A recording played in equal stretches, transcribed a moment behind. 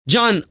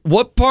John,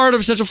 what part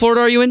of Central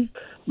Florida are you in?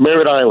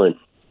 Merritt Island.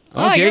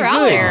 Okay, you're out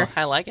good. there.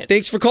 I like it.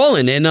 Thanks for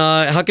calling. And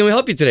how can we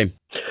help you today?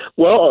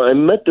 Well, I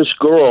met this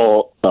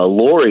girl,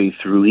 Lori,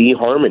 through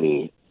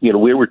eHarmony.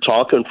 We were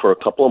talking for a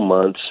couple of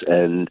months,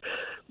 and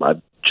I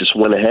just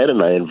went ahead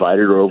and I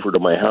invited her over to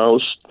my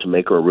house to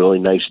make her a really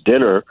nice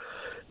dinner.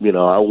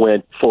 I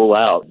went full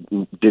out,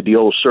 did the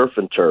old surf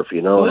and turf,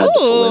 had the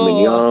filet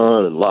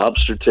mignon and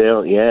lobster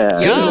tail. Yeah.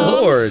 Good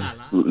Lord.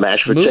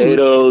 Mashed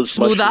potatoes,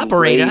 Smooth mushroom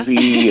operator.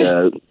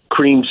 gravy,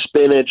 cream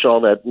spinach, all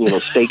that,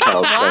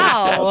 steakhouse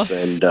Wow.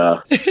 kind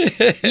of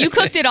stuff. And, You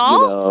cooked it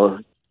all?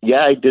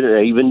 yeah, I did.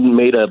 I even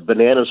made a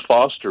bananas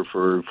Foster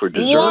for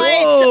dessert.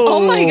 What? Whoa.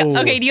 Oh my god.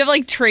 Okay, do you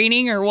have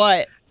training or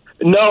what?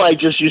 No, I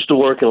just used to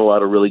work in a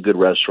lot of really good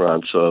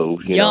restaurants, so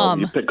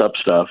Yum. you pick up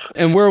stuff.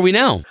 And where are we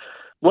now?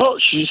 Well,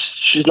 she's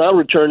not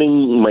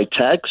returning my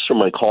texts or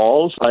my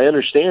calls. I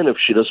understand if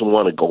she doesn't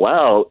want to go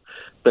out,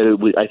 but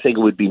I think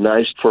it would be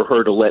nice for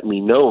her to let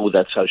me know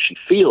that's how she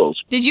feels.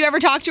 Did you ever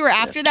talk to her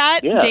after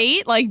that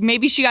date?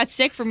 Maybe she got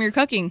sick from your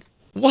cooking.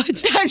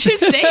 What? I'm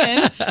just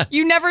saying.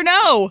 You never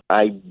know.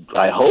 I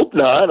hope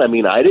not. I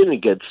mean, I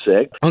didn't get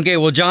sick. Okay,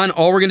 well, John,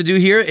 all we're going to do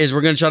here is we're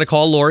going to try to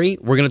call Lori.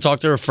 We're going to talk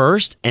to her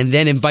first and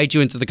then invite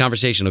you into the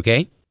conversation,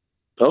 okay?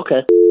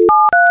 Okay.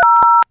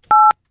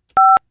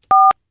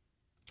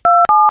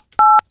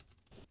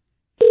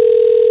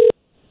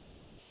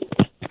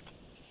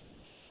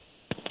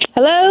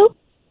 Hello?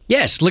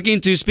 Yes,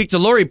 looking to speak to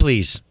Lori,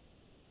 please.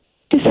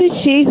 This is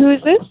she. Who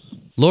is this?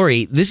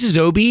 Lori, this is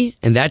Obie,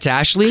 and that's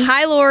Ashley.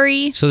 Hi,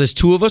 Lori. So there's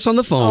two of us on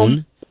the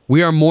phone.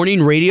 We are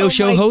morning radio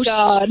show hosts.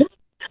 Oh, my God.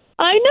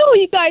 I know who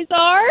you guys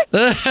are.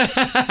 That's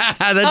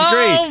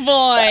great. Oh,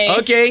 boy.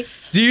 Okay,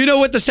 do you know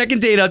what the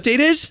second date update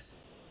is?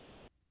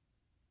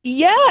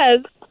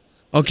 Yes.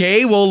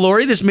 Okay, well,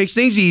 Lori, this makes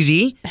things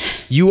easy.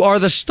 You are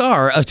the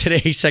star of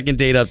today's second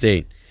date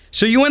update.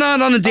 So you went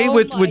on a date Oh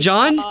with my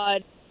John?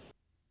 God.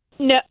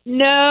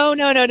 No.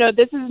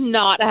 This is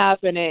not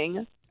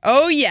happening.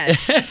 Oh,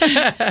 yes.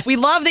 We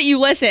love that you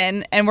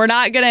listen, and we're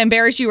not going to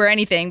embarrass you or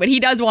anything, but he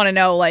does want to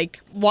know,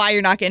 why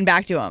you're not getting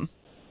back to him.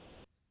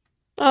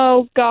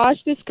 Oh, gosh.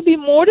 This could be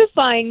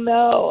mortifying,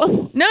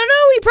 though. No,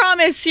 we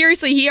promise.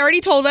 Seriously, he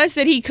already told us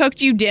that he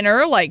cooked you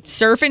dinner,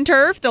 surf and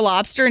turf, the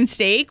lobster and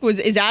steak.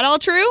 Is that all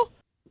true?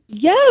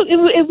 Yeah,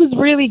 it was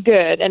really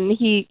good, and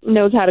he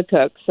knows how to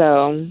cook,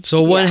 so...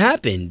 So what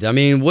happened? I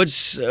mean, we're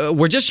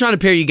just trying to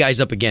pair you guys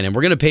up again, and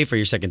we're going to pay for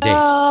your second date.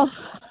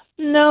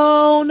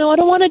 No, I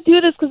don't want to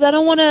do this because I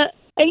don't want to...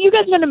 You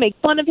guys are going to make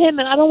fun of him,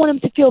 and I don't want him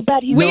to feel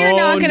bad. We're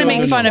not going to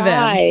make fun of him.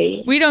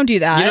 Why? We don't do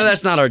that. You know,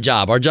 that's not our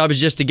job. Our job is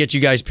just to get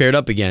you guys paired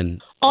up again.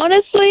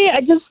 Honestly,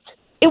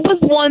 it was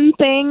one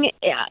thing.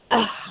 Yeah,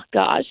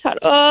 gosh,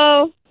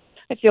 I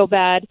feel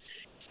bad.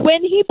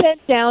 When he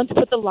bent down to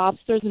put the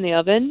lobsters in the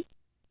oven,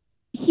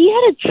 he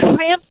had a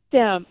tramp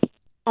stamp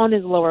on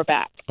his lower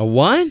back. A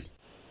what?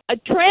 A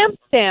tramp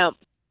stamp.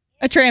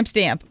 A tramp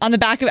stamp on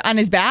on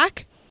his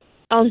back?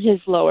 On his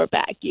lower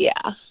back, yeah.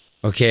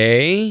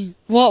 Okay.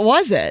 What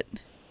was it?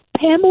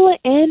 Pamela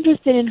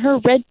Anderson in her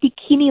red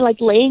bikini,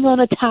 laying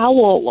on a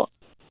towel.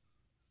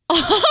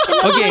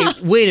 Okay,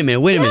 wait a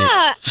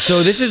minute.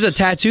 So this is a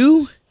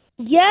tattoo?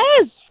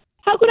 Yes.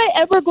 How could I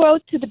ever go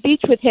out to the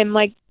beach with him,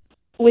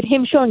 with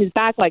him showing his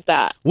back like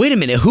that? Wait a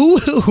minute.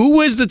 Who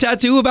was the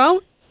tattoo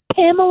about?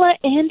 Pamela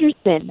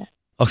Anderson.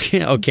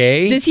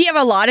 Okay. Does he have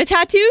a lot of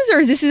tattoos, or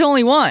is this his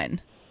only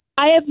one?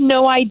 I have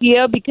no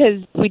idea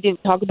because we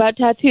didn't talk about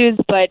tattoos,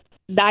 but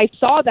I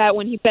saw that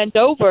when he bent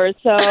over,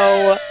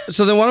 so...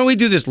 So then why don't we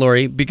do this,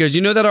 Lori? Because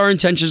you know that our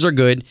intentions are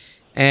good,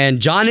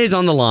 and John is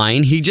on the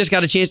line. He just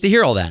got a chance to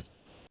hear all that.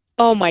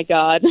 Oh, my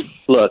God.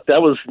 Look,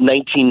 that was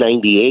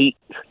 1998.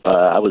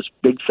 I was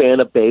a big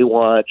fan of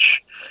Baywatch.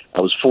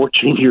 I was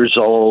 14 years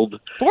old.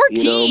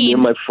 14? Me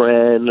and my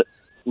friend.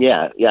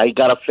 Yeah, I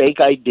got a fake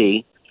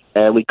ID,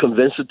 and we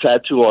convinced the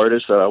tattoo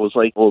artist that I was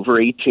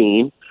over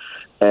 18,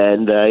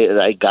 and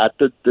I got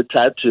the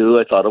tattoo.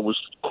 I thought it was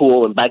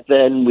cool, and back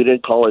then we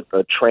didn't call it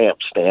a tramp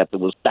stamp. It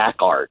was back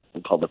art.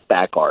 We called it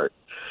back art.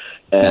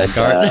 And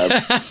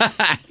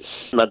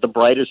not the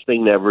brightest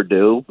thing to ever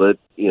do, but,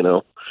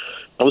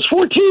 I was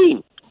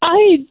 14.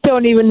 I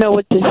don't even know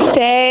what to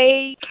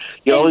say.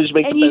 You always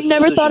make the best you've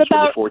never decisions thought when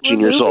you're about 14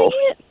 years removing old.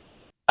 it?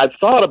 I've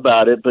thought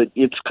about it, but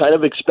it's kind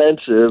of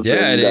expensive.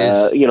 Yeah, and, it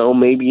is.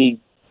 Maybe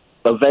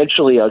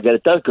eventually I'll get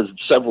it done because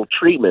it's several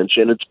treatments,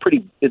 and it's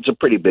a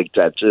pretty big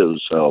tattoo.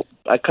 So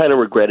I kind of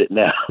regret it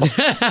now.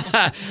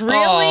 Really?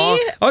 Aw.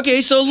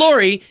 Okay, so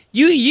Lori,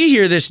 you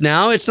hear this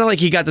now. It's not like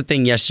he got the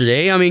thing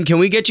yesterday. I mean, can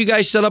we get you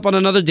guys set up on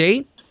another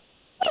date?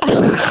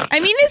 I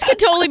mean, this could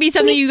totally be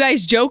something you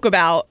guys joke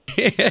about.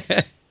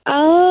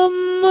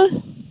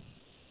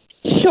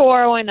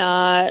 Sure, why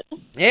not?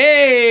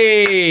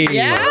 Hey!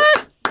 Yeah?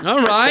 All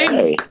right.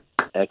 Hey,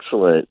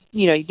 excellent.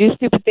 You do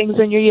stupid things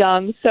when you're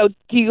young. So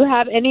do you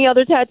have any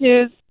other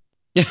tattoos?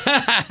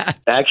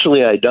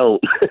 Actually, I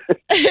don't.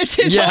 It's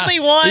his only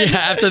one. Yeah,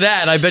 after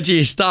that, I bet you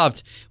he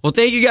stopped. Well,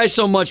 thank you guys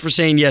so much for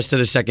saying yes to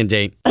the second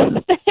date.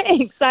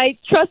 Thanks. I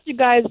trust you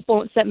guys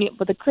won't set me up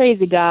with a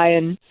crazy guy,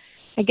 and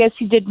I guess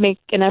he did make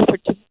an effort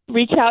to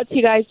reach out to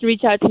you guys, to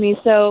reach out to me.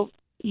 So,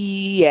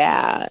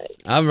 yeah.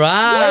 All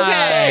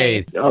right.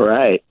 Okay. All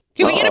right.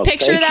 Can we get a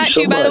picture of thank that you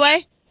so too, by the much.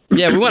 way?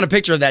 Yeah, we want a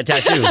picture of that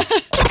tattoo.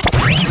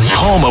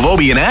 Home of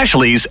Obie and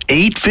Ashley's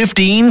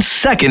 8:15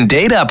 second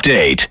date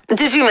update.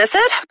 Did you miss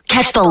it?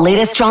 Catch the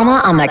latest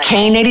drama on the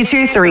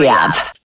K82 3 app.